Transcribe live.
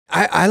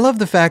I love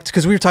the fact,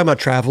 because we were talking about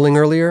traveling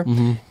earlier,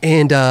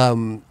 and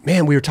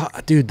man, we were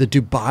talking, dude, the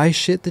Dubai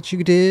shit that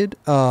you did,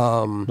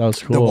 that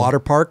was cool. the water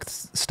park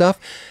stuff.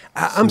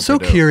 I'm so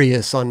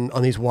curious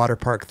on these water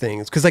park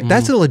things, because like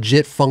that's a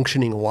legit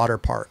functioning water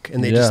park,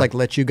 and they just like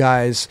let you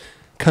guys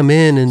come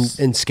in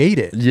and skate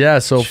it. Yeah,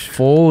 so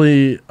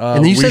fully,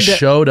 and then you we said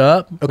showed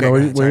up. Okay,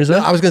 what you said?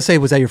 I was gonna say,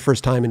 was that your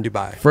first time in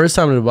Dubai? First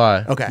time in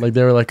Dubai. Okay. Like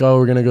they were like, oh,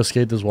 we're gonna go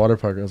skate this water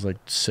park. I was like,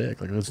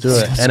 sick. Like let's do it.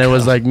 Let's and it go.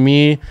 was like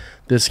me,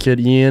 this kid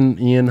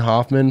Ian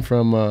Hoffman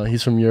from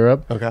he's from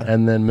Europe. Okay.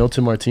 And then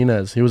Milton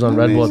Martinez. He was on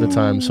Red Bull at the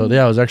time. So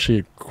yeah, it was actually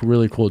a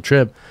really cool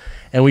trip.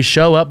 And we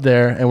show up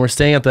there and we're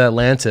staying at the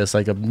Atlantis,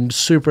 like a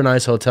super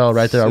nice hotel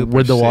right there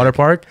with the water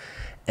park.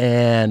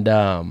 And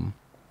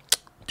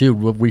dude,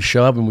 we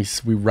show up and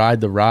we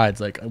ride the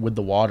rides like with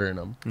the water in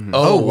them.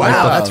 Oh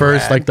wow,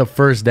 Like the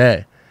first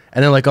day.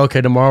 And then like,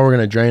 okay, tomorrow we're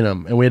gonna drain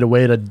them, and we had to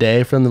wait a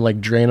day for them to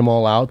like drain them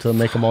all out to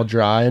make them all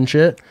dry and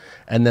shit.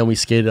 And then we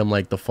skated them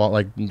like the fall,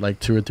 like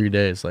 2 or 3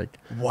 days, like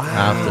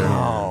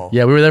after.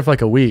 Yeah, we were there for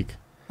like a week.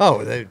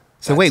 Oh,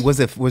 so wait, was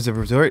the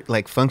resort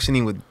like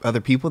functioning with other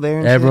people there?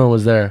 And Everyone shit?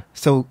 was there.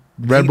 So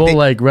Red Bull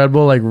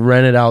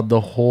rented out the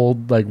whole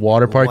like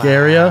water park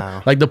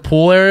area. Like the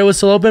pool area was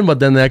still open, but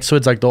then next to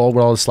it's like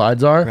where all the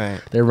slides are.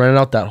 Right. They rented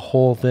out that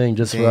whole thing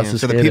just for us to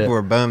so skate the people it.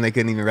 were bummed they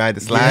couldn't even ride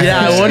the slide.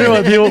 Yeah, I wonder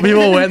what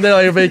people went there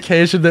like a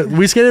vacation. That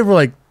we skated for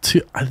like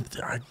I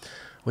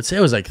would say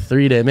it was like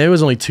 3 days. Maybe it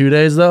was only 2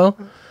 days though.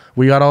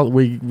 We got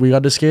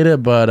to skate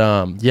it, but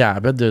yeah, I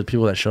bet the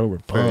people that showed were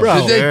pumped.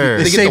 bro,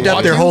 they saved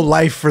up their whole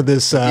life for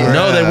this.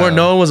 No, they weren't.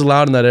 No one was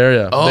allowed in that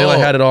area. They like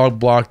had it all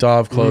blocked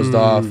off, closed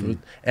off,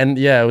 and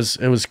yeah, it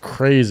was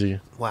crazy.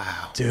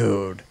 Wow,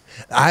 dude,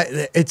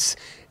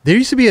 there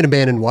used to be an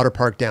abandoned water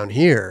park down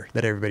here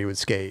that everybody would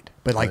skate,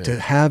 but like to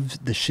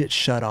have the shit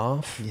shut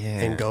off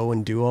and go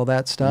and do all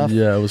that stuff.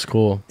 Yeah, it was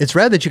cool. It's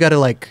rad that you got to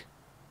like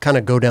kind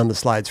of go down the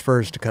slides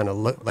first to kind of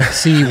look, like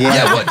see. Did you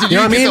know what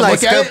I mean? Like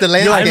scope the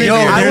landscape.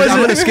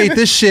 I'm gonna skate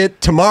this shit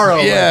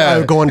tomorrow.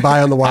 Yeah, going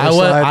by on the water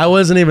slide. I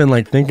wasn't even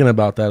like thinking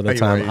about that at the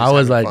time. I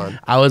was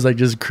like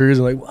just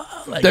cruising, like, wow,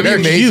 like, that'd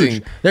be amazing.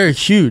 Huge. They're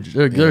huge.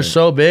 They're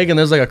so big, and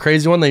there's like a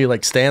crazy one that you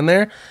like stand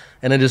there.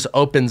 And it just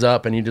opens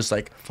up, and you just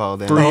like fall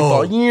down,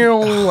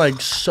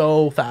 like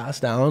so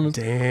fast down.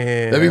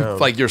 Damn, that'd be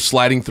like you're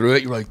sliding through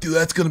it. You're like, dude,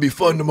 that's gonna be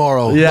fun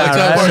tomorrow. Yeah,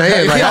 like,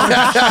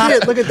 oh,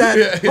 shit, look at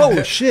that.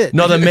 Oh shit.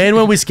 No, the main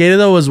one we skated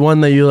though was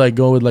one that you like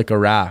go with like a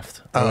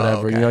raft or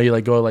whatever. Okay. You know, you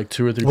like go like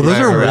 2 or 3. Well, those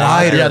are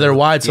wider. Yeah, they're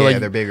wide. So like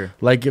they're bigger.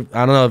 Like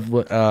I don't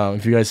know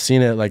if you guys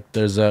seen it. Like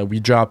there's we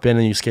drop in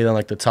and you skate on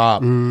like the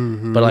top,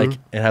 but like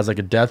it has like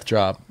a death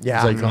drop. Yeah,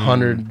 it's like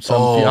 100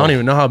 some feet. I don't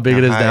even know how big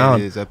it is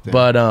down.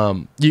 But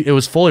it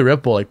was fully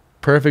ripple, like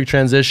perfect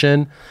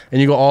transition, and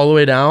you go all the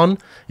way down.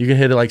 You can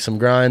hit it like some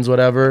grinds,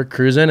 whatever,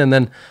 cruising, and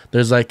then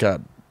there's like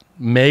a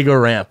mega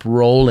ramp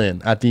roll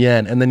in at the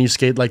end, and then you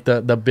skate like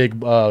the big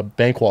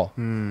bank wall.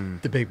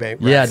 The big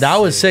bank. Yeah, that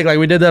was sick. Like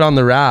we did that on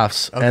the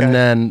rafts, and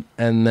then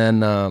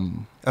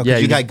yeah,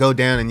 you got go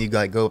down and you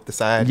got go up the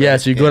side. Yeah,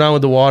 so you go down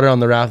with the water on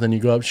the raft, and you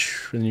go up,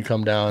 and you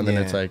come down, and then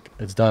it's like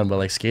it's done. But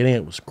like skating,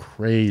 it was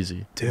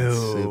crazy,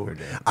 dude.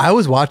 I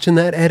was watching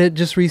that edit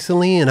just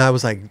recently, and I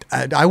was like,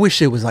 I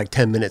wish it was like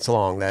 10 minutes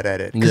long, that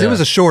edit, because it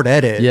was a short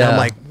edit. Yeah, and I'm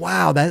like,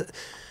 wow,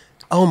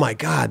 oh my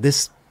god,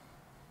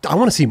 I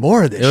want to see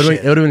more of this.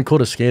 It would have been cool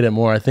to skate it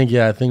more. I think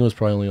it was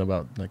probably only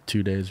about like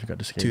 2 days we got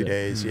to skate. 2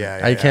 days,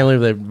 yeah. I can't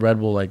believe that Red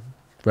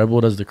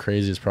Bull does the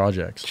craziest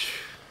projects.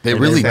 They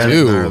really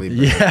do.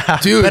 Yeah,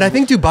 dude. But I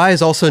think Dubai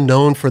is also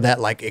known for that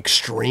like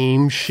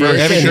extreme shit.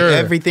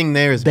 Everything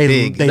there is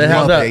big. They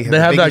have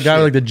that guy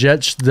with like the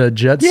jet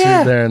suit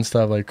there and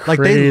stuff, like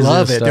crazy. Like they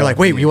love it. Stuff. They're like,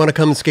 wait, you want to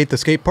come and skate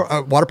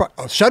the water park?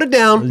 Oh, shut it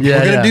down.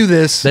 We're gonna do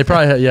this. They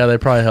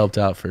probably helped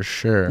out for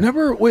sure.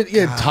 Remember when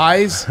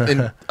ties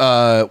and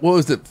what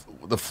was it,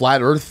 the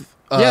flat Earth?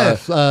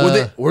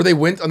 Where they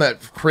went on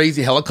that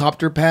crazy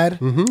helicopter pad.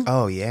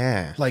 Oh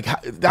yeah, like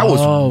that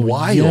was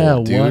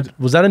wild, dude. What?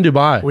 Was that in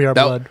Dubai? We Are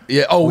Blood.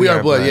 Yeah. Oh, We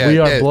Are Blood. Yeah. We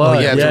Are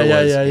Blood.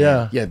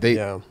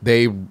 Yeah.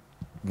 They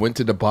went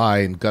to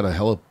Dubai and got a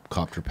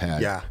helicopter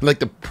pad. Yeah. Like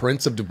the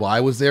Prince of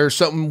Dubai was there or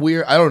something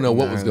weird. I don't know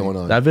what was going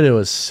on. That video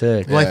was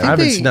sick. Well, I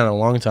haven't seen that in a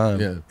long time.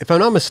 Yeah. If I'm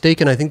not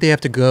mistaken, I think they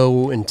have to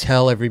go and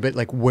tell everybody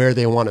like where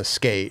they want to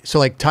skate. So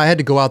like Ty had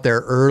to go out there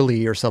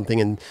early or something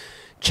and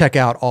check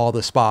out all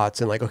the spots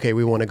and like, okay,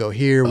 we want to go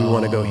here, we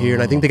want to go here,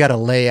 and I think they got to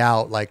lay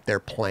out like their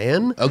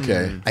plan.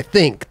 Okay, I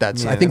think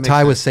I think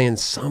Ty was saying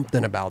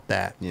something about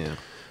that.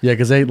 Yeah,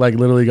 because they like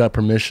literally got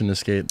permission to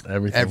skate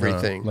everything.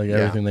 Everything. Like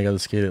everything, they got to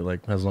skate it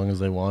like as long as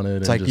they wanted.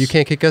 It's like, you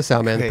can't kick us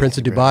out, man. The Prince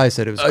of Dubai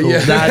said it was cool. Yeah.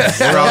 That's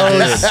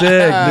so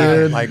sick,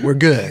 dude. Like, we're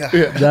good.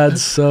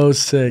 That's so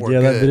sick.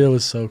 That video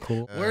was so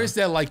cool. Where is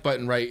that like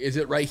button? Right? Is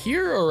it right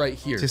here or right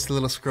here? Just a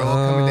little scroll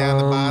coming down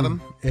the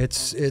bottom.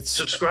 It's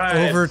subscribe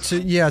over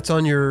to it's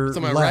on your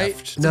my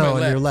left. right? No,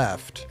 on your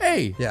left.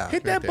 Hey, yeah,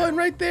 hit that button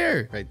right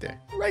there. Right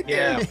there. Right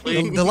there. Yeah,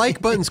 please. The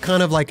like button's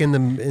kind of like in the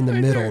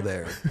middle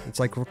there. It's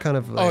like we're kind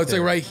of like it's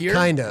like right here?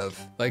 Kind of.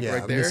 Like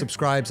right The there?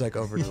 subscribe's like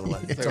over to the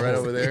left. It's like right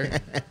over there.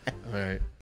 All right.